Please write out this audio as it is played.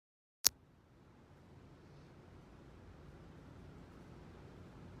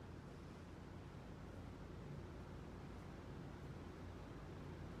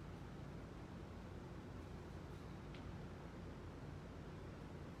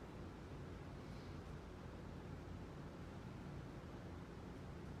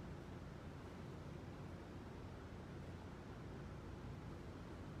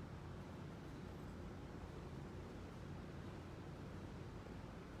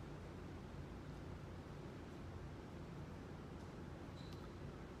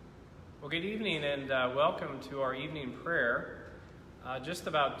Good evening and welcome to our evening prayer. Just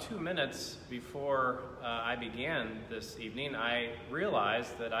about 2 minutes before I began this evening, I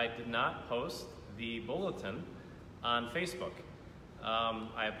realized that I did not post the bulletin on Facebook.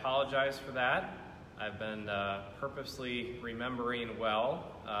 I apologize for that. I've been purposely remembering well,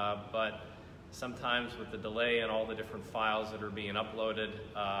 but sometimes with the delay and all the different files that are being uploaded,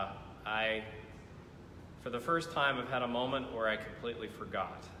 I, for the first time, have had a moment where I completely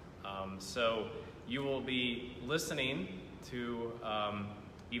forgot. So you will be listening to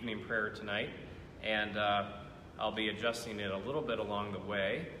evening prayer tonight, and I'll be adjusting it a little bit along the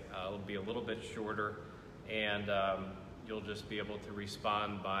way. It'll be a little bit shorter, and you'll just be able to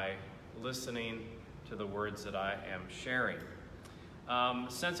respond by listening to the words that I am sharing.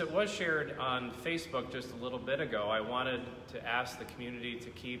 Since it was shared on Facebook just a little bit ago, I wanted to ask the community to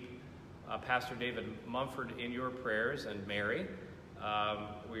keep Pastor David Mumford in your prayers, and Mary.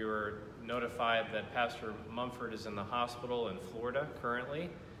 We were notified that Pastor Mumford is in the hospital in Florida currently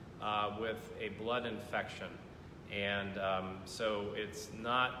with a blood infection. And so it's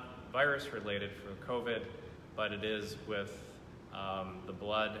not virus related for COVID, but it is with the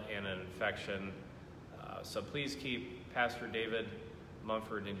blood and an infection. So please keep Pastor David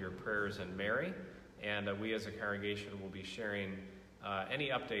Mumford in your prayers, and Mary. And we as a congregation will be sharing any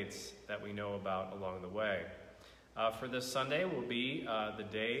updates that we know about along the way. For this Sunday will be the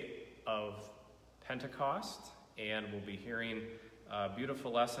day of Pentecost, and we'll be hearing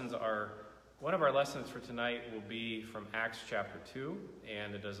beautiful lessons. One of our lessons for tonight will be from Acts chapter 2,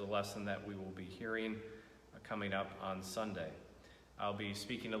 and it is a lesson that we will be hearing coming up on Sunday. I'll be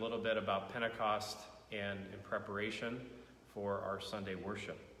speaking a little bit about Pentecost and in preparation for our Sunday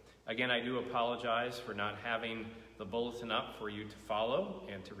worship. Again, I do apologize for not having the bulletin up for you to follow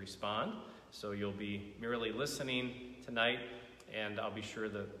and to respond. So you'll be merely listening tonight, and I'll be sure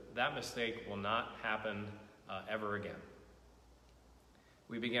that that mistake will not happen ever again.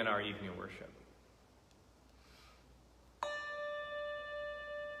 We begin our evening worship.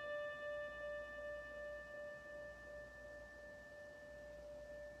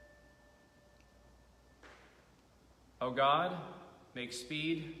 O God, make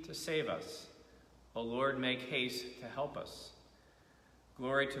speed to save us. O Lord, make haste to help us.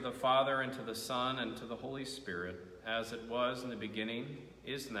 Glory to the Father, and to the Son, and to the Holy Spirit, as it was in the beginning,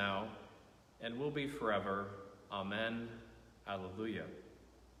 is now, and will be forever. Amen. Alleluia.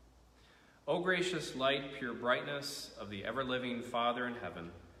 O gracious light, pure brightness of the ever-living Father in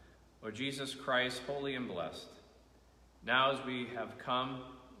heaven, O Jesus Christ, holy and blessed, now as we have come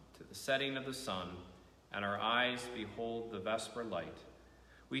to the setting of the sun, and our eyes behold the vesper light,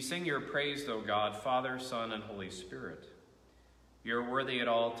 we sing your praise, O God, Father, Son, and Holy Spirit. You're worthy at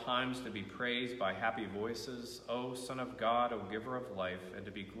all times to be praised by happy voices, O Son of God, O Giver of life, and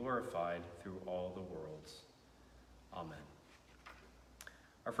to be glorified through all the worlds. Amen.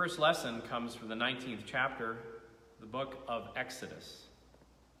 Our first lesson comes from the 19th chapter, the book of Exodus.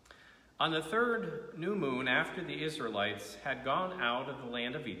 On the third new moon after the Israelites had gone out of the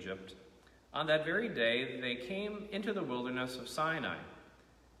land of Egypt, on that very day they came into the wilderness of Sinai.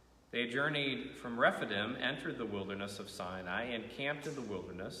 They journeyed from Rephidim, entered the wilderness of Sinai, and camped in the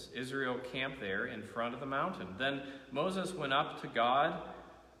wilderness. Israel camped there in front of the mountain. Then Moses went up to God.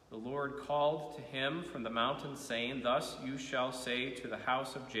 The Lord called to him from the mountain, saying, "Thus you shall say to the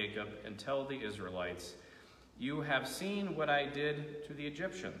house of Jacob and tell the Israelites, you have seen what I did to the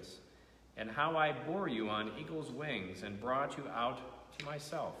Egyptians, and how I bore you on eagle's wings and brought you out to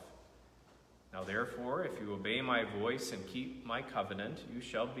myself. Now therefore, if you obey my voice and keep my covenant, you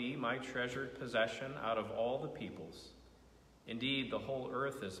shall be my treasured possession out of all the peoples. Indeed, the whole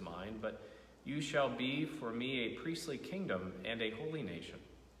earth is mine, but you shall be for me a priestly kingdom and a holy nation.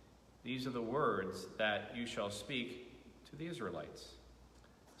 These are the words that you shall speak to the Israelites."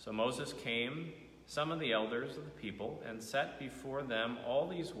 So Moses came, summoned the elders of the people, and set before them all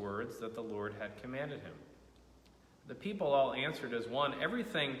these words that the Lord had commanded him. The people all answered as one,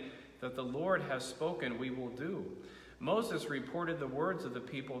 "Everything that the Lord has spoken we will do." Moses reported the words of the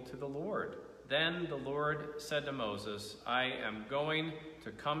people to the Lord. Then the Lord said to Moses, "I am going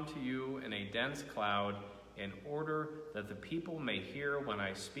to come to you in a dense cloud in order that the people may hear when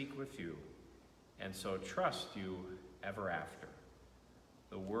I speak with you, and so trust you ever after."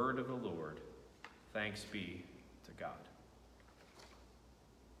 The word of the Lord. Thanks be to God.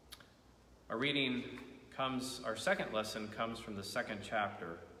 Our second lesson comes from the second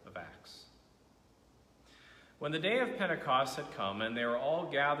chapter of Acts. When the day of Pentecost had come, and they were all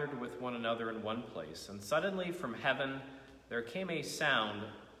gathered with one another in one place, and suddenly from heaven there came a sound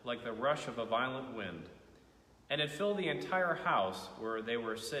like the rush of a violent wind, and it filled the entire house where they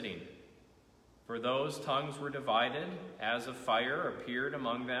were sitting. For those tongues were divided, as a fire appeared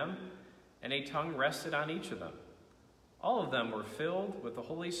among them, and a tongue rested on each of them. All of them were filled with the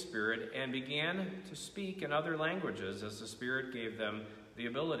Holy Spirit and began to speak in other languages as the Spirit gave them the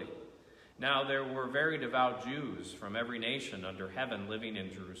ability. Now there were very devout Jews from every nation under heaven living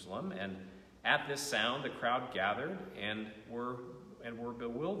in Jerusalem, and at this sound the crowd gathered and were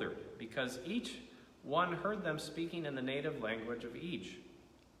bewildered, because each one heard them speaking in the native language of each.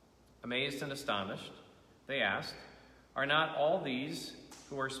 Amazed and astonished, they asked, "Are not all these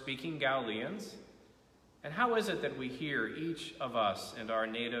who are speaking Galileans? And how is it that we hear, each of us, in our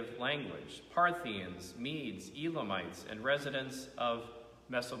native language, Parthians, Medes, Elamites, and residents of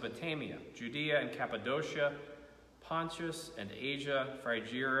Mesopotamia, Judea and Cappadocia, Pontus and Asia,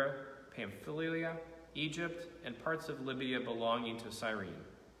 Phrygia, Pamphylia, Egypt, and parts of Libya belonging to Cyrene,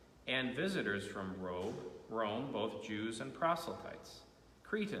 and visitors from Rome, both Jews and proselytes,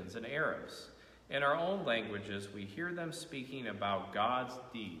 Cretans and Arabs. In our own languages, we hear them speaking about God's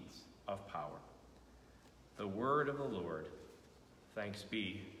deeds of power." The word of the Lord. Thanks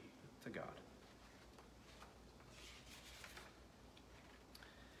be to God.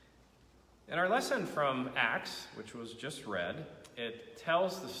 In our lesson from Acts, which was just read, it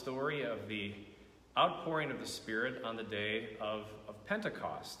tells the story of the outpouring of the Spirit on the day of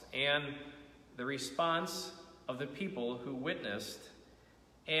Pentecost and the response of the people who witnessed.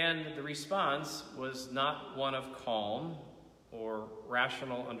 And the response was not one of calm or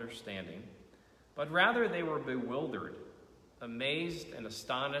rational understanding, but rather they were bewildered, amazed and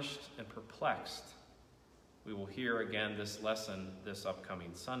astonished and perplexed. We will hear again this lesson this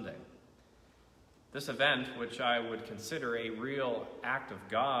upcoming Sunday. This event, which I would consider a real act of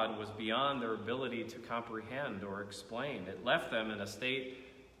God, was beyond their ability to comprehend or explain. It left them in a state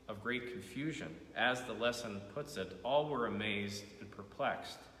of great confusion. As the lesson puts it, all were amazed and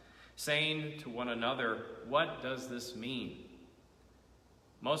perplexed, saying to one another, "What does this mean?"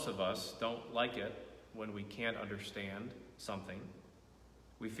 Most of us don't like it when we can't understand something.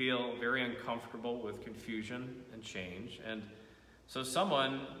 We feel very uncomfortable with confusion and change, and so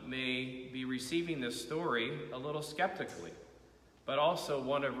someone may be receiving this story a little skeptically, but also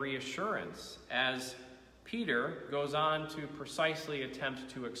one of reassurance as Peter goes on to precisely attempt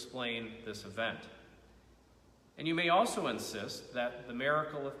to explain this event. And you may also insist that the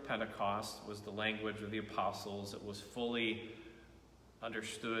miracle of Pentecost was the language of the apostles. It was fully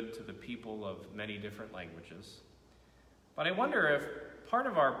understood to the people of many different languages. But I wonder if part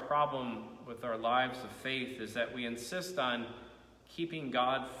of our problem with our lives of faith is that we insist on keeping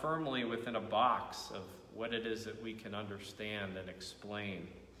God firmly within a box of what it is that we can understand and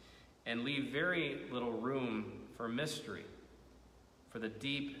explain, and leave very little room for mystery, for the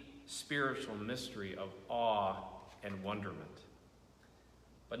deep spiritual mystery of awe and wonderment.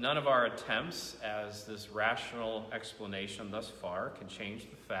 But none of our attempts as this rational explanation thus far can change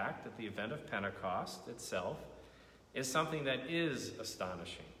the fact that the event of Pentecost itself is something that is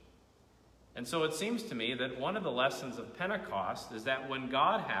astonishing. And so it seems to me that one of the lessons of Pentecost is that when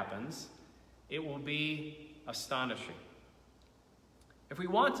God happens, it will be astonishing. If we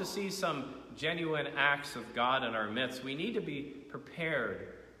want to see some genuine acts of God in our midst, we need to be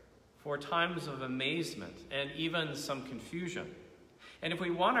prepared for times of amazement and even some confusion. And if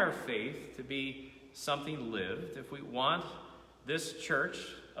we want our faith to be something lived, if we want this church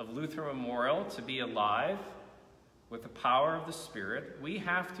of Luther Memorial to be alive with the power of the Spirit, we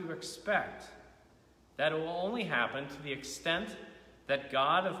have to expect that it will only happen to the extent that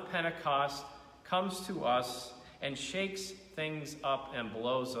God of Pentecost comes to us and shakes things up and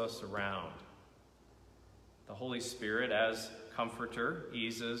blows us around. The Holy Spirit, as comforter,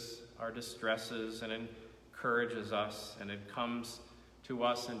 eases our distresses and encourages us, and it comes to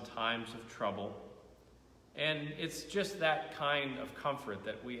us in times of trouble. And it's just that kind of comfort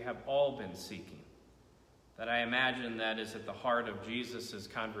that we have all been seeking, that I imagine that is at the heart of Jesus'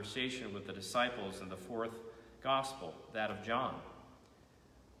 conversation with the disciples in the fourth gospel, that of John.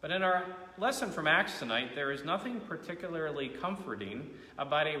 But in our lesson from Acts tonight, there is nothing particularly comforting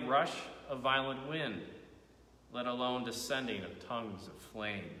about a rush of violent wind, let alone descending of tongues of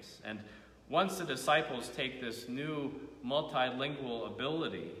flames. And once the disciples take this new multilingual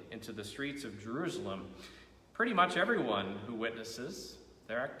ability into the streets of Jerusalem, pretty much everyone who witnesses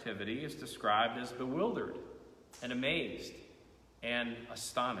their activity is described as bewildered and amazed and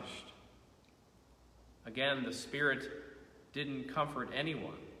astonished. Again, the Spirit didn't comfort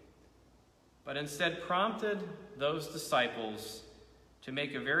anyone, but instead prompted those disciples to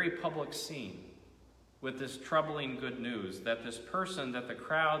make a very public scene with this troubling good news that this person that the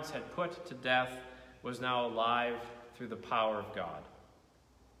crowds had put to death was now alive through the power of God.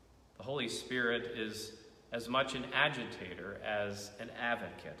 The Holy Spirit is as much an agitator as an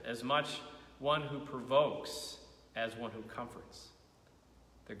advocate, as much one who provokes as one who comforts.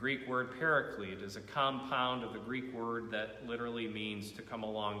 The Greek word paraclete is a compound of the Greek word that literally means to come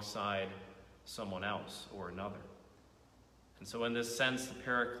alongside someone else or another. And so in this sense, the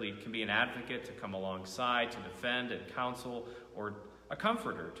paraclete can be an advocate to come alongside, to defend and counsel, or a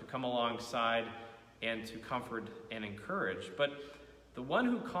comforter to come alongside and to comfort and encourage. But the one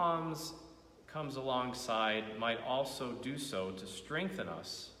who comes alongside might also do so to strengthen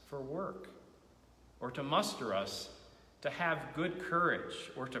us for work, or to muster us to have good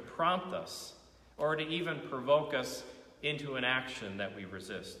courage, or to prompt us, or to even provoke us into an action that we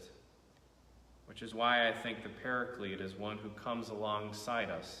resist. Which is why I think the Paraclete is one who comes alongside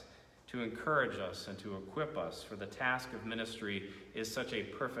us to encourage us and to equip us for the task of ministry is such a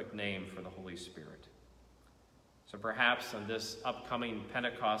perfect name for the Holy Spirit. So perhaps on this upcoming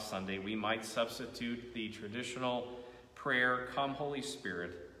Pentecost Sunday, we might substitute the traditional prayer, "Come, Holy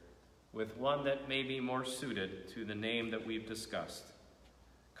Spirit," with one that may be more suited to the name that we've discussed.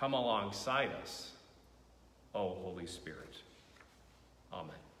 Come alongside us, O Holy Spirit.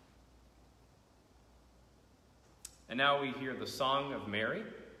 Amen. And now we hear the Song of Mary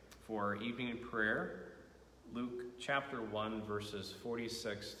for our evening prayer, Luke chapter 1, verses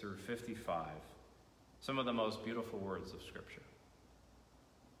 46 through 55, some of the most beautiful words of Scripture.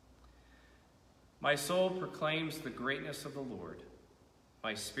 My soul proclaims the greatness of the Lord.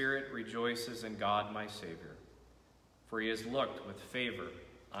 My spirit rejoices in God my Savior, for he has looked with favor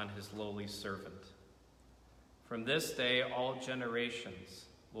on his lowly servant. From this day all generations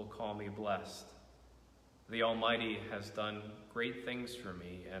will call me blessed. The Almighty has done great things for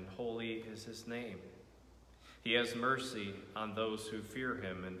me, and holy is his name. He has mercy on those who fear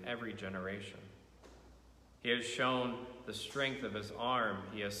him in every generation. He has shown the strength of his arm.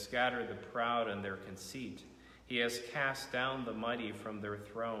 He has scattered the proud in their conceit. He has cast down the mighty from their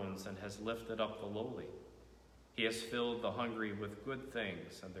thrones and has lifted up the lowly. He has filled the hungry with good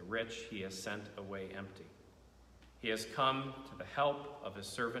things, and the rich he has sent away empty. He has come to the help of his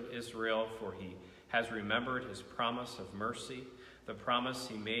servant Israel, for he has remembered his promise of mercy, the promise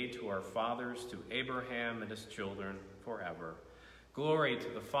he made to our fathers, to Abraham and his children forever. Glory to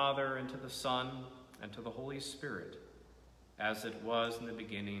the Father, and to the Son, and to the Holy Spirit, as it was in the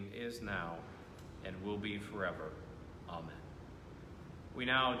beginning, is now, and will be forever. Amen. We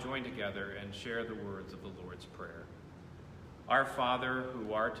now join together and share the words of the Lord's Prayer. Our Father,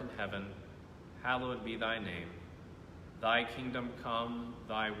 who art in heaven, hallowed be thy name. Thy kingdom come,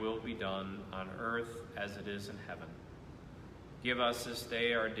 thy will be done, on earth as it is in heaven. Give us this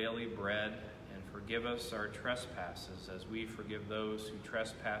day our daily bread, and forgive us our trespasses as we forgive those who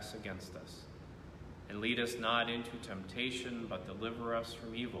trespass against us. And lead us not into temptation, but deliver us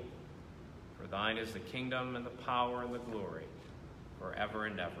from evil. For thine is the kingdom and the power and the glory, forever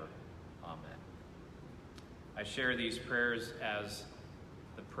and ever. Amen. I share these prayers as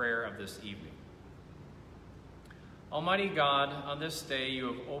the prayer of this evening. Almighty God, on this day you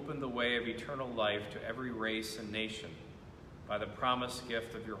have opened the way of eternal life to every race and nation by the promised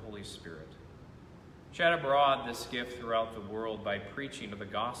gift of your Holy Spirit. Shed abroad this gift throughout the world by preaching of the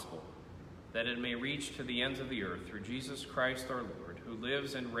gospel, that it may reach to the ends of the earth through Jesus Christ our Lord, who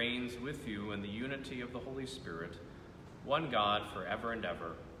lives and reigns with you in the unity of the Holy Spirit, one God forever and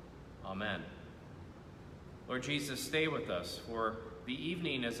ever. Amen. Lord Jesus, stay with us, for the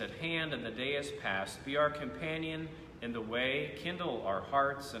evening is at hand and the day is past. Be our companion in the way, kindle our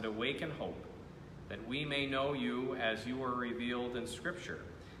hearts, and awaken hope, that we may know you as you are revealed in Scripture,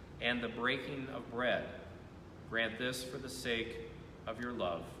 and the breaking of bread. Grant this for the sake of your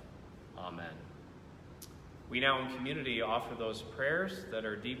love. Amen. We now in community offer those prayers that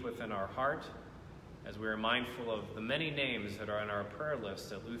are deep within our heart, as we are mindful of the many names that are on our prayer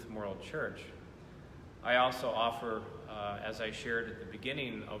list at Lutheran World Church. I also offer, as I shared at the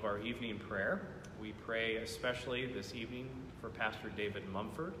beginning of our evening prayer, we pray especially this evening for Pastor David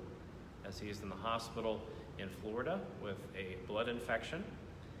Mumford, as he is in the hospital in Florida with a blood infection.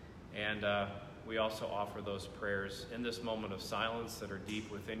 And we also offer those prayers in this moment of silence that are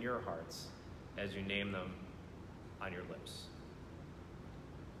deep within your hearts as you name them on your lips.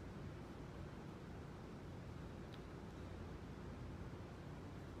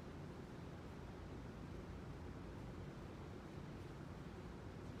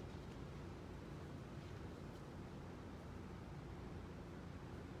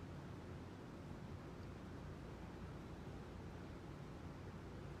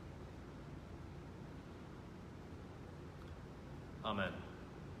 Amen.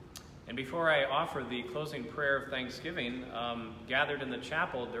 And before I offer the closing prayer of thanksgiving, gathered in the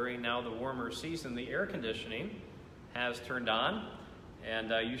chapel during now the warmer season, the air conditioning has turned on,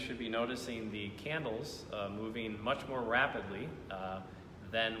 and you should be noticing the candles moving much more rapidly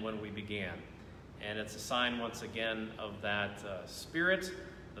than when we began. And it's a sign once again of that spirit,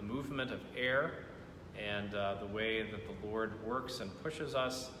 the movement of air, and the way that the Lord works and pushes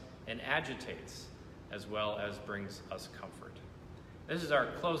us and agitates, as well as brings us comfort. This is our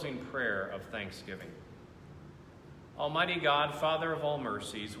closing prayer of thanksgiving. Almighty God, Father of all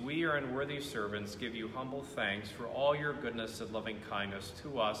mercies, we, your unworthy servants, give you humble thanks for all your goodness and loving kindness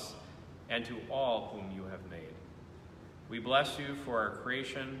to us and to all whom you have made. We bless you for our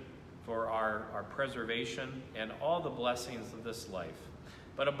creation, for our preservation, and all the blessings of this life,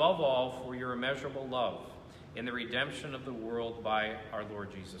 but above all for your immeasurable love in the redemption of the world by our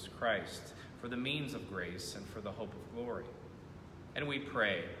Lord Jesus Christ, for the means of grace and for the hope of glory. And we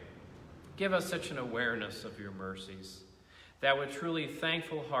pray, give us such an awareness of your mercies, that with truly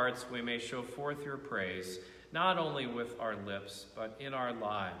thankful hearts we may show forth your praise, not only with our lips, but in our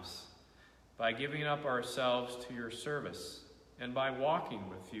lives, by giving up ourselves to your service, and by walking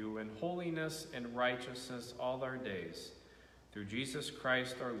with you in holiness and righteousness all our days, through Jesus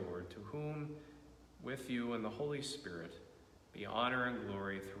Christ our Lord, to whom, with you and the Holy Spirit, be honor and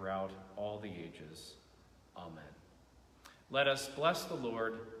glory throughout all the ages. Amen. Let us bless the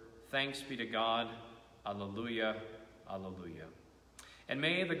Lord. Thanks be to God. Alleluia, alleluia. And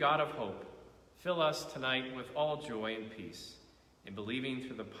may the God of hope fill us tonight with all joy and peace in believing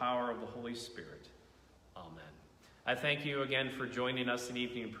through the power of the Holy Spirit. Amen. I thank you again for joining us in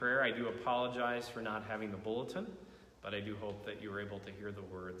evening prayer. I do apologize for not having the bulletin, but I do hope that you were able to hear the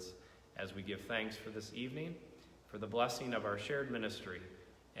words as we give thanks for this evening, for the blessing of our shared ministry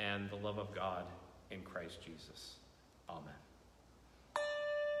and the love of God in Christ Jesus. Amen.